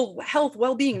 their whole health,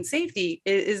 well-being, and safety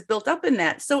is built up in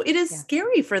that. So it is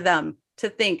scary for them to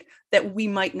think that we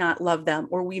might not love them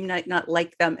or we might not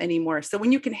like them anymore. So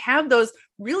when you can have those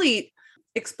really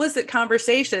explicit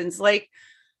conversations, like,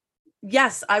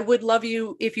 yes, I would love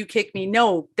you if you kick me.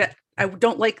 No, that I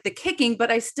don't like the kicking,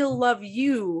 but I still love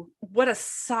you. What a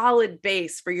solid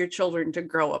base for your children to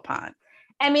grow upon.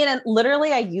 I mean, and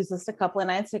literally I used this a couple of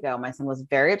nights ago. My son was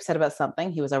very upset about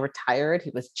something. He was overtired.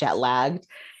 He was jet lagged,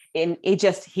 and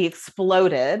he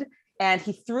exploded, and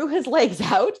he threw his legs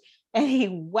out and he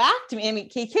whacked me. I mean,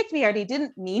 he kicked me hard. He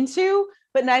didn't mean to,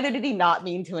 but neither did he not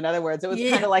mean to. In other words, it was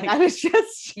kind of like, I was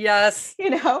just, and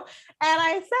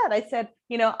I said,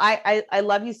 I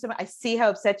love you so much. I see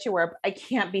how upset you were, but I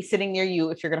can't be sitting near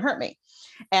you if you're going to hurt me.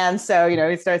 And so,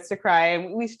 he starts to cry,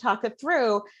 and we talked it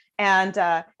through. And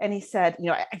he said,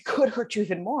 I could hurt you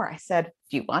even more. I said,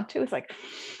 do you want to? He's like,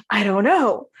 I don't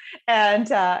know. And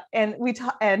we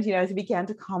talked, and, as he began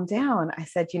to calm down, I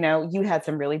said, you had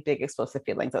some really big explosive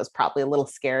feelings. That was probably a little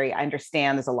scary. I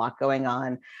understand there's a lot going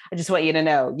on. I just want you to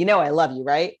know, I love you,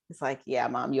 right? He's like, yeah,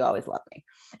 Mom, you always love me.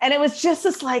 And it was just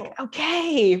this like,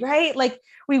 okay, right? Like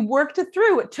we worked it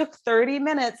through. It took 30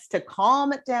 minutes to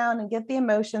calm it down and get the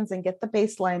emotions and get the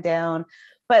baseline down.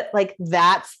 But like,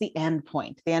 that's the end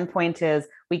point. The end point is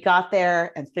we got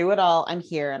there, and through it all, I'm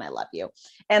here and I love you.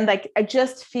 And like, I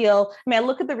just feel, I mean, I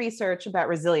look at the research about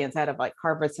resilience out of like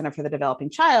Harvard Center for the Developing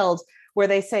Child, where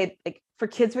they say like for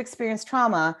kids who experience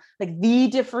trauma, like the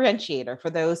differentiator for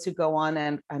those who go on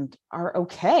and are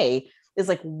okay is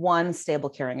like one stable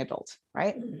caring adult,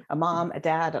 right? A mom, a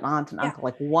dad, an aunt, an uncle,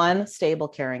 like one stable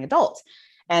caring adult.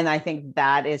 And I think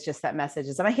that is just that message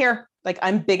is, I'm here, like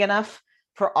I'm big enough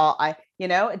for all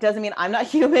it doesn't mean I'm not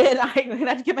human. I'm gonna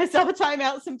have to give myself a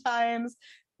timeout sometimes,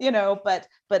 but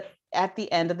at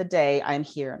the end of the day, I'm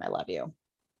here and I love you.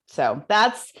 So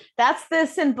that's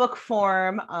this in book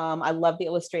form. I love the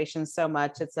illustrations so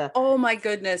much. Oh my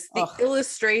goodness. The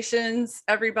illustrations,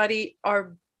 everybody,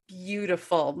 are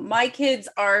beautiful. My kids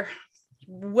are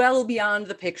well beyond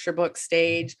the picture book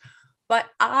stage, but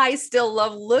I still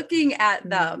love looking at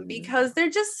them because they're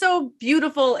just so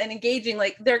beautiful and engaging.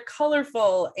 Like they're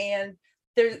colorful and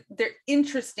they're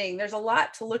interesting. There's a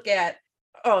lot to look at.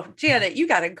 Oh, Janet, you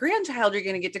got a grandchild you're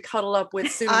going to get to cuddle up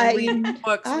with soon and read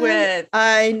books with.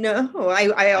 I know.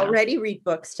 I already read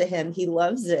books to him. He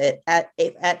loves it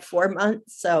at 4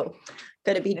 months. So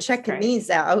going to be checking these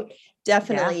out.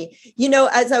 Definitely. Yeah.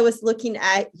 As I was looking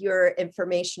at your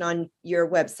information on your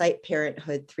website,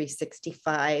 Parenthood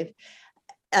 365,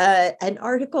 an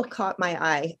article caught my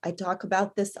eye. I talk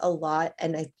about this a lot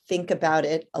and I think about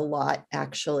it a lot,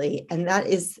 actually. And that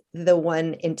is the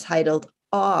one entitled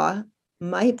Awe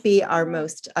Might Be Our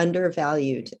Most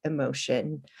Undervalued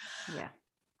Emotion. Yeah.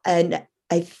 And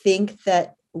I think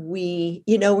that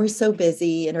we're so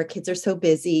busy and our kids are so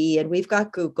busy and we've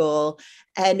got Google,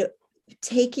 and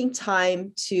taking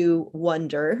time to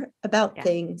wonder about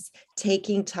things,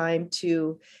 taking time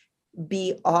to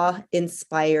be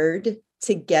awe-inspired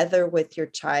together with your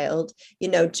child.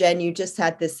 Jen, you just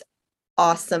had this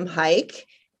awesome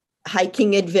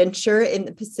hiking adventure in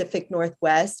the Pacific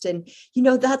Northwest. And,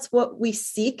 that's what we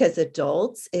seek as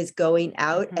adults, is going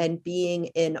out and being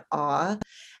in awe.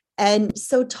 And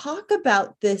so talk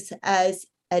about this as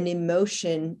an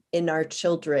emotion in our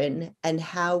children and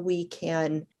how we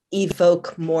can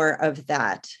evoke more of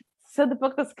that. So the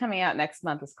book that's coming out next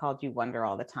month is called You Wonder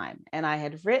All the Time. And I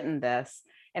had written this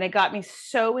and it got me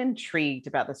so intrigued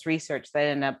about this research that I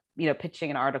ended up, pitching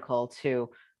an article to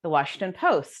the Washington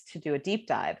Post to do a deep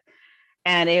dive.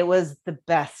 And it was the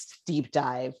best deep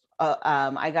dive.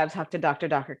 I got to talk to Dr.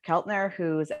 Keltner,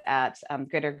 who's at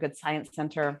Greater Good Science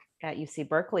Center at UC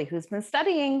Berkeley, who's been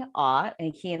studying awe,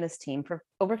 and he and his team for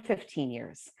over 15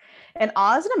 years. And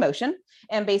awe is an emotion.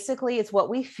 And basically it's what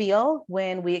we feel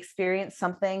when we experience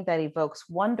something that evokes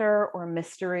wonder or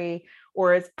mystery,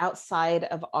 or is outside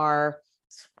of our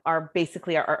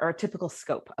typical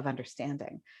scope of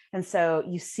understanding. And so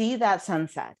you see that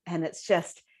sunset and it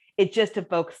just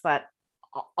evokes that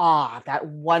awe, that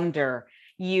wonder.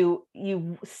 You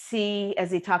see,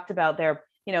 as he talked about there,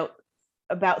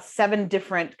 about 7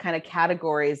 different kind of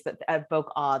categories that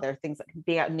evoke awe. There are things that can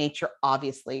be out in nature,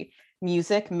 obviously,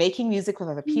 music, making music with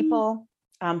other people,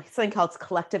 something called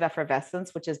collective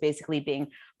effervescence, which is basically being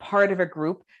part of a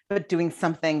group, but doing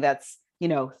something that's,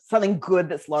 something good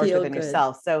that's larger than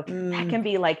yourself. So that can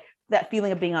be like that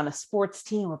feeling of being on a sports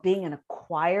team or being in a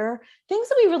choir, things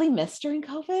that we really missed during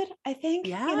COVID, I think,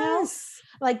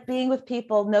 like being with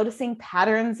people, noticing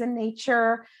patterns in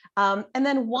nature. And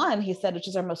then one, he said, which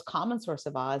is our most common source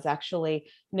of awe, is actually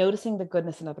noticing the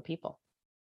goodness in other people.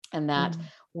 And that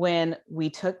when we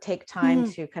take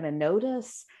time to kind of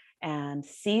notice and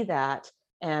see that,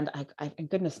 and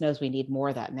goodness knows we need more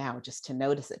of that now, just to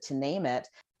notice it, to name it.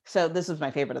 So this was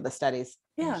my favorite of the studies.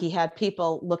 Yeah. He had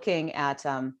people looking at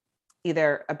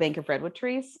either a bank of redwood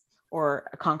trees or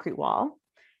a concrete wall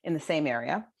in the same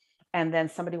area. And then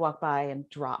somebody walked by and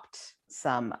dropped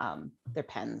some their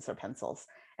pens or pencils.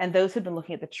 And those who'd been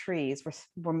looking at the trees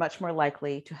were much more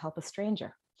likely to help a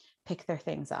stranger pick their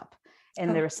things up.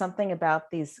 And there was something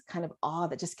about these kind of awe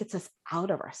that just gets us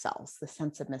out of ourselves, the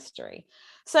sense of mystery.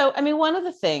 So, I mean, one of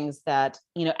the things that,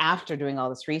 after doing all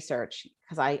this research,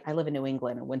 because I live in New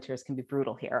England and winters can be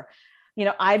brutal here,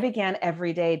 I began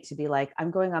every day to be like,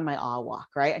 I'm going on my awe walk,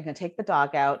 right? I'm going to take the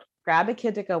dog out, grab a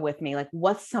kid to go with me. Like,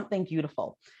 what's something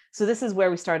beautiful? So this is where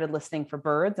we started listening for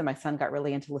birds. And my son got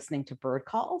really into listening to bird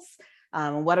calls.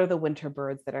 What are the winter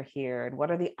birds that are here? And what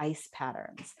are the ice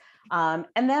patterns? And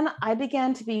then I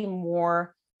began to be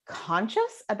more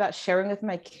conscious about sharing with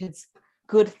my kids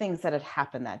good things that had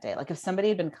happened that day. Like if somebody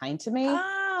had been kind to me,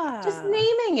 Just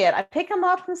naming it. I pick them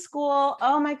up from school.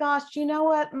 Oh my gosh, do you know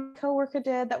what my coworker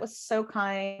did? That was so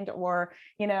kind. Or,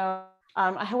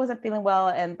 I wasn't feeling well,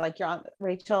 and like your Aunt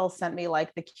Rachel sent me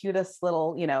like the cutest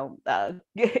little,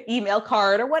 email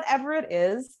card or whatever it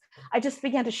is. I just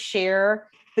began to share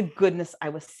the goodness I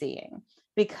was seeing,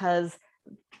 because,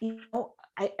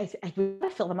 I really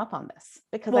fill them up on this,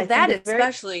 because well, I that think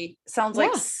especially sounds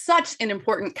like such an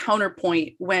important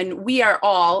counterpoint when we are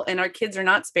all, and our kids are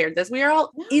not spared this, we are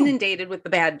all inundated with the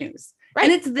bad news. Right.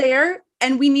 And it's there,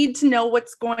 and we need to know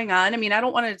what's going on. I mean, I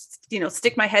don't want to,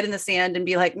 stick my head in the sand and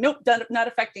be like, nope, not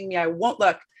affecting me. I won't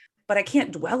look, but I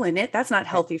can't dwell in it. That's not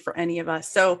healthy for any of us.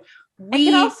 So it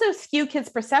can also skew kids'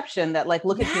 perception that, like,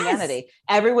 look at humanity.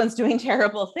 Everyone's doing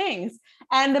terrible things.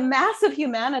 And the mass of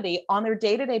humanity on their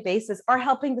day-to-day basis are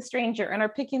helping the stranger and are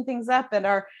picking things up and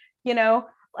are,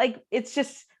 it's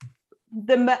just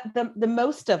the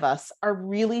most of us are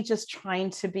really just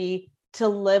trying to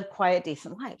live quiet,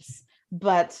 decent lives.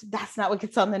 But that's not what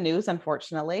gets on the news,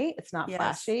 unfortunately. It's not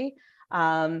flashy.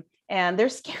 And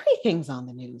there's scary things on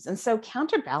the news. And so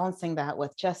counterbalancing that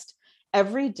with just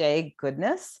everyday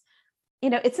goodness,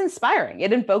 it's inspiring.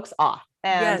 It invokes awe.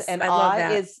 And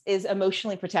awe is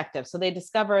emotionally protective. So they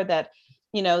discover that,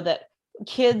 that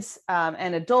kids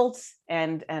and adults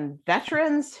and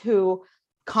veterans who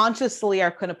consciously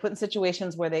are going to put in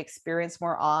situations where they experience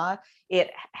more awe,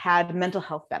 it had mental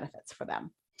health benefits for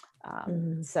them.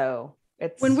 So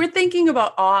when we're thinking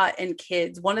about awe and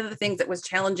kids, one of the things that was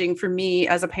challenging for me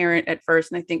as a parent at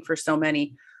first, and I think for so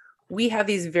many, we have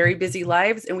these very busy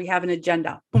lives and we have an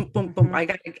agenda. Boom, boom, boom. I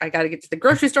got to get to the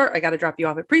grocery store. I got to drop you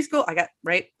off at preschool.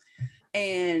 Right.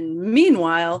 And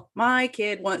meanwhile, my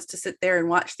kid wants to sit there and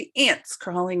watch the ants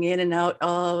crawling in and out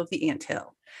of the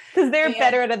anthill. Because they're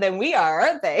better than we are,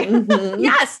 aren't they?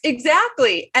 Yes,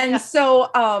 exactly. And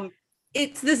so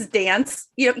it's this dance.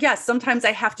 Yes, sometimes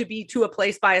I have to be to a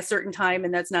place by a certain time,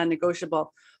 and that's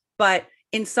non-negotiable. But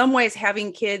in some ways,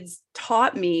 having kids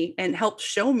taught me and helped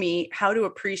show me how to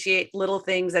appreciate little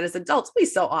things that as adults, we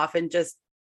so often just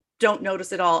don't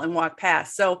notice it all and walk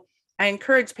past. So I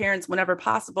encourage parents whenever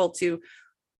possible to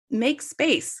make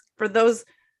space for those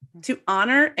to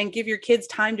honor and give your kids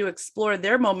time to explore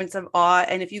their moments of awe.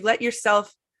 And if you let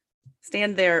yourself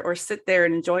stand there or sit there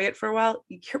and enjoy it for a while,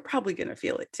 you're probably going to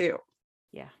feel it too.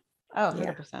 Yeah. Oh,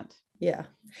 100%. Yeah.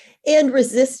 And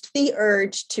resist the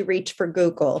urge to reach for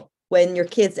Google when your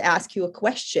kids ask you a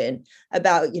question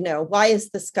about, why is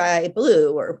the sky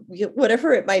blue or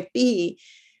whatever it might be.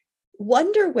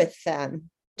 Wonder with them.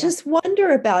 Just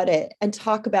wonder about it and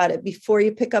talk about it before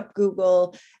you pick up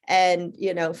Google and,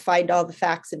 find all the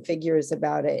facts and figures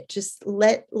about it. Just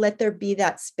let there be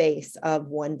that space of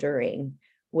wondering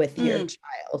with your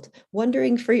child,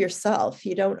 wondering for yourself.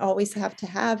 You don't always have to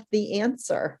have the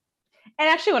answer. And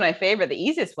actually, one of my favorite, the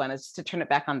easiest one is just to turn it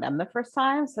back on them the first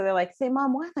time. So they're like, say,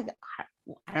 Mom, why? I'm like,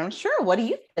 I'm sure. What do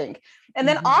you think? And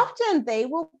then often they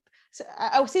will. So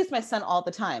I see this with my son all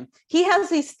the time. He has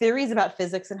these theories about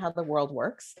physics and how the world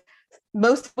works,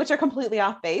 most of which are completely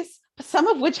off base, but some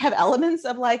of which have elements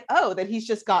of like, that he's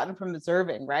just gotten from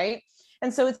observing, right?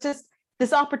 And so it's just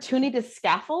this opportunity to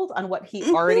scaffold on what he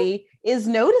already is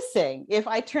noticing. If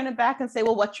I turn it back and say,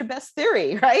 well, what's your best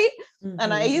theory, right?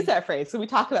 And I use that phrase. So we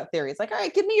talk about theories, like, all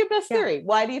right, give me your best theory.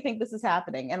 Why do you think this is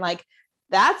happening? And like,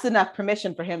 that's enough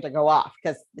permission for him to go off,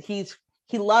 because he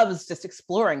loves just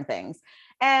exploring things.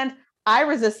 And I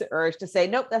resist the urge to say,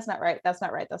 nope, that's not right. That's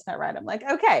not right. That's not right. I'm like,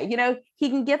 okay, he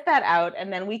can get that out,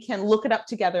 and then we can look it up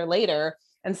together later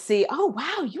and see, oh,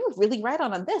 wow, you were really right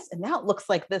on this. And now it looks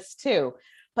like this too.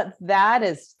 But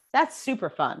that's super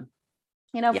fun,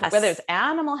 whether it's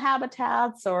animal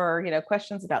habitats or,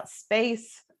 questions about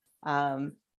space.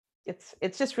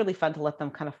 It's just really fun to let them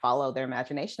kind of follow their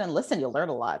imagination and listen. You'll learn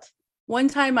a lot. One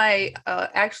time I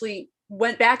actually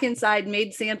went back inside,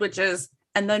 made sandwiches,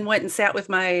 and then went and sat with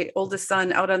my oldest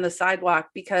son out on the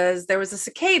sidewalk because there was a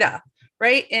cicada,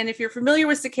 right? And if you're familiar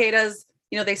with cicadas,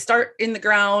 they start in the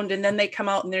ground and then they come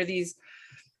out and they're these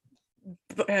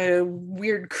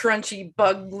weird, crunchy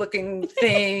bug looking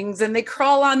things, and they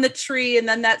crawl on the tree, and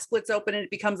then that splits open and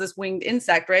it becomes this winged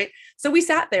insect, right? So we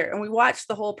sat there and we watched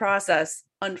the whole process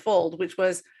unfold, which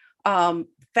was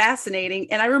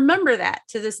fascinating. And I remember that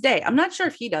to this day. I'm not sure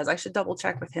if he does. I should double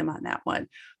check with him on that one.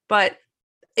 But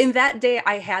in that day,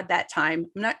 I had that time.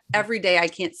 Not every day I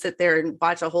can't sit there and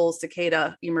watch a whole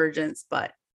cicada emergence,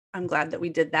 but I'm glad that we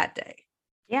did that day.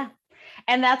 Yeah.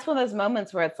 And that's one of those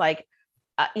moments where it's like,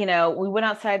 we went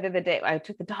outside the other day. I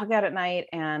took the dog out at night,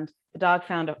 and the dog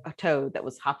found a toad that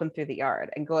was hopping through the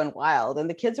yard and going wild. And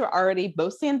the kids were already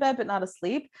mostly in bed, but not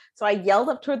asleep. So I yelled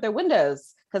up toward their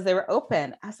windows, because they were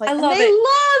open. I was like, I and love they it.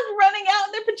 loved running out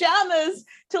in their pajamas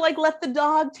to like let the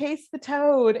dog taste the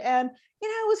toad. And,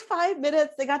 it was 5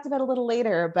 minutes. They got to bed a little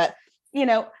later, but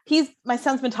my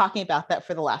son's been talking about that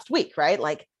for the last week, right?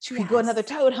 Like, should we go another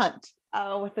toad hunt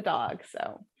with the dog?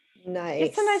 So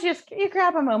Nice. sometimes you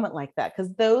grab a moment like that,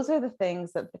 because those are the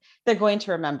things that they're going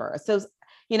to remember. So,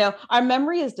 our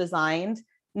memory is designed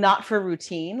not for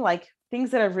routine, like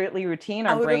things that are really routine,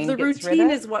 our brain Out of the gets rid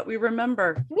routine of. is what we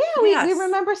remember. Yeah, Yes. we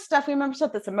remember stuff. We remember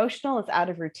stuff that's emotional. It's out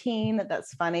of routine.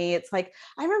 That's funny. It's like,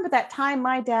 I remember that time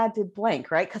my dad did blank,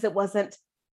 right? Because it wasn't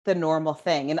the normal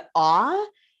thing. And awe,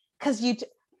 because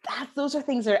those are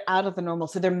things that are out of the normal.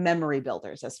 So they're memory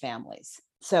builders as families.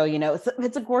 So,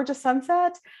 it's a gorgeous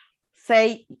sunset.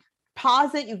 Say,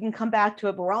 pause it. You can come back to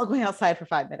it, but we're all going outside for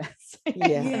 5 minutes.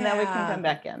 Yeah. And then we can come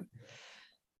back in.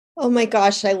 Oh my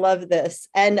gosh, I love this.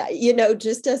 And,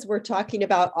 just as we're talking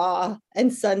about awe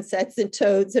and sunsets and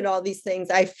toads and all these things,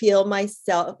 I feel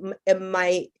myself in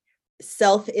my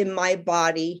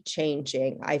body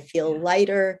changing. I feel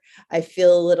lighter. I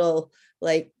feel a little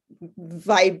like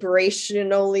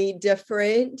vibrationally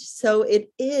different. So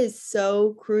it is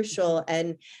so crucial.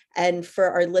 And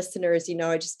for our listeners,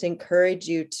 I just encourage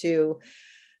you to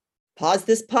pause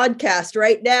this podcast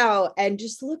right now and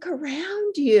just look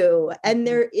around you. And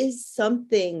there is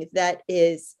something that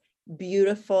is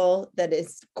beautiful, that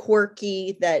is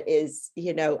quirky, that is,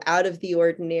 out of the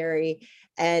ordinary,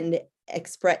 and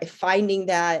finding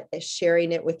that,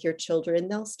 sharing it with your children.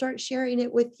 They'll start sharing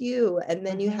it with you. And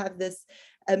then you have this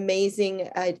amazing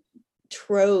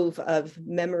trove of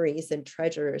memories and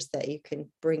treasures that you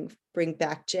can bring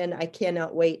back. Jen, I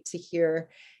cannot wait to hear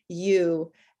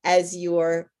you as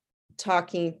you're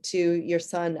talking to your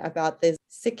son about this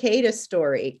cicada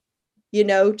story,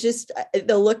 just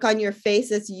the look on your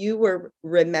face as you were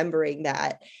remembering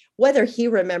that, whether he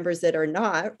remembers it or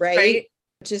not, right?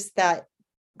 Just that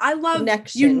I love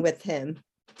connection with him.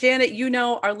 Janet,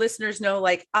 our listeners know,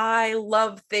 like, I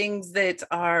love things that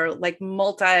are like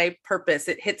multi-purpose.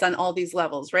 It hits on all these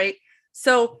levels, right?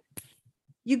 So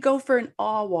you go for an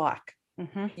awe walk.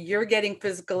 You're getting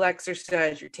physical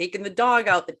exercise. You're taking the dog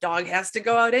out. The dog has to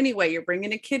go out anyway. You're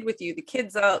bringing a kid with you. The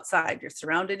kid's outside. You're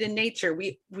surrounded in nature.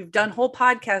 We've done whole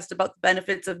podcast about the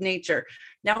benefits of nature.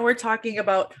 Now we're talking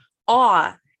about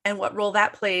awe and what role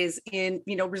that plays in,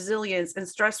 resilience and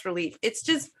stress relief. It's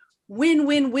just win,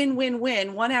 win, win, win,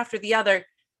 win, one after the other.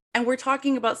 And we're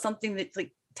talking about something that's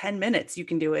like 10 minutes you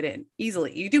can do it in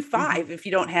easily. You do 5 if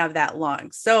you don't have that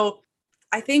long. So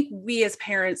I think we as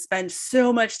parents spend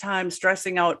so much time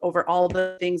stressing out over all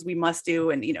the things we must do.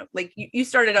 And, like you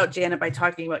started out, Janet, by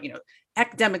talking about,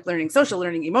 academic learning, social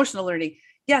learning, emotional learning.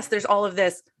 Yes, there's all of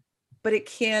this, but it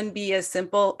can be as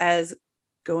simple as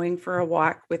going for a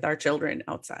walk with our children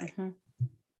outside.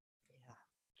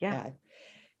 Yeah.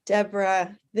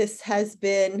 Deborah, this has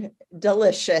been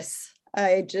delicious.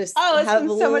 I just have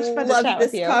so much fun to chat loved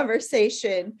with you.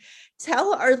 Conversation.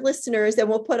 Tell our listeners, and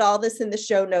we'll put all this in the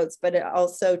show notes, but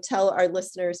also tell our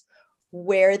listeners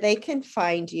where they can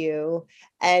find you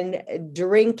and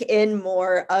drink in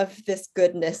more of this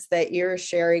goodness that you're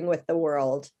sharing with the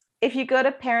world. If you go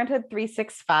to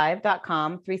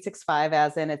parenthood365.com, 365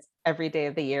 as in it's every day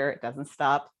of the year, it doesn't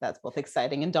stop. That's both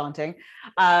exciting and daunting.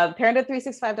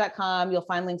 Parenthood365.com, you'll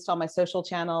find links to all my social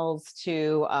channels,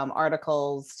 to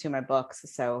articles, to my books.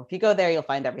 So if you go there, you'll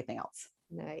find everything else.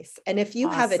 Nice. And if you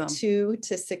have a 2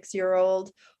 to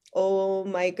 6-year-old, oh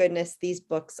my goodness, these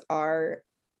books are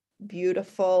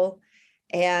beautiful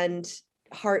and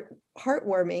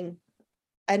heartwarming.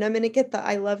 And I'm going to get the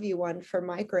I love you one for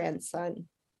my grandson.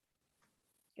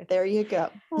 There you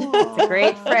go. It's a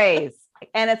great phrase.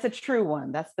 And it's a true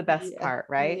one. That's the best part,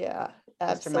 right? Yeah,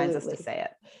 absolutely. Just reminds us to say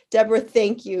it. Deborah,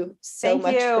 thank you so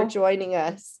much for joining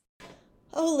us.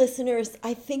 Oh, listeners,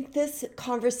 I think this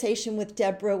conversation with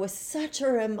Deborah was such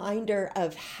a reminder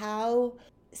of how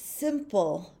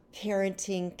simple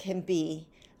parenting can be.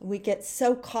 We get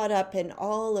so caught up in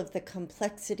all of the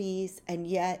complexities, and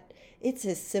yet it's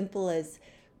as simple as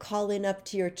calling up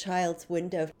to your child's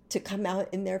window to come out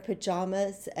in their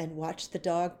pajamas and watch the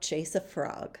dog chase a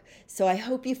frog. So I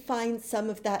hope you find some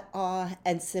of that awe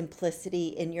and simplicity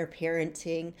in your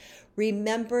parenting.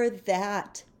 Remember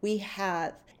that we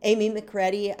have Amy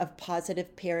McReady of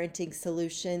Positive Parenting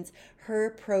Solutions. Her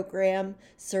program,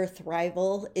 Sir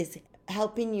Thrival, is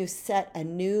helping you set a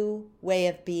new way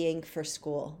of being for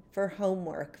school, for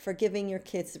homework, for giving your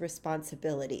kids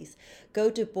responsibilities. Go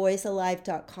to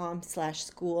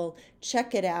boysalive.com/school.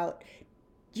 Check it out.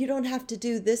 You don't have to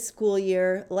do this school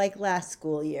year like last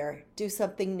school year. Do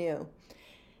something new.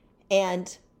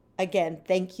 And again,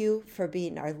 thank you for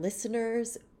being our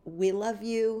listeners. We love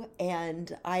you,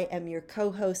 and I am your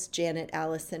co-host, Janet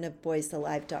Allison of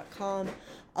boysalive.com,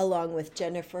 along with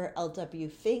Jennifer L.W.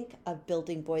 Fink of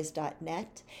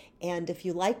buildingboys.net. And if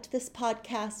you liked this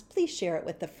podcast, please share it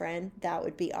with a friend. That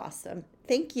would be awesome.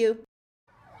 Thank you.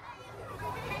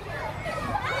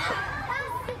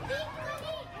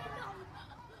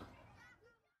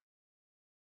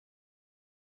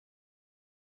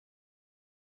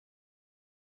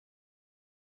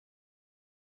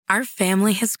 Our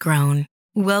family has grown.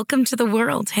 Welcome to the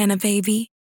world, Hannah baby.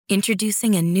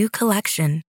 Introducing a new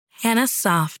collection, Hannah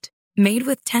Soft, made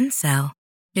with Tencel.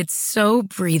 It's so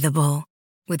breathable,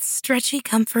 with stretchy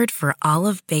comfort for all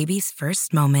of baby's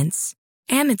first moments.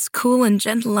 And it's cool and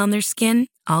gentle on their skin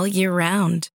all year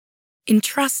round.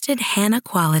 Entrusted Hannah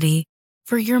quality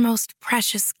for your most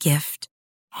precious gift.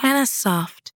 Hannah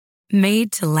Soft,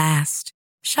 made to last.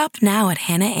 Shop now at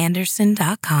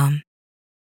hannahanderson.com.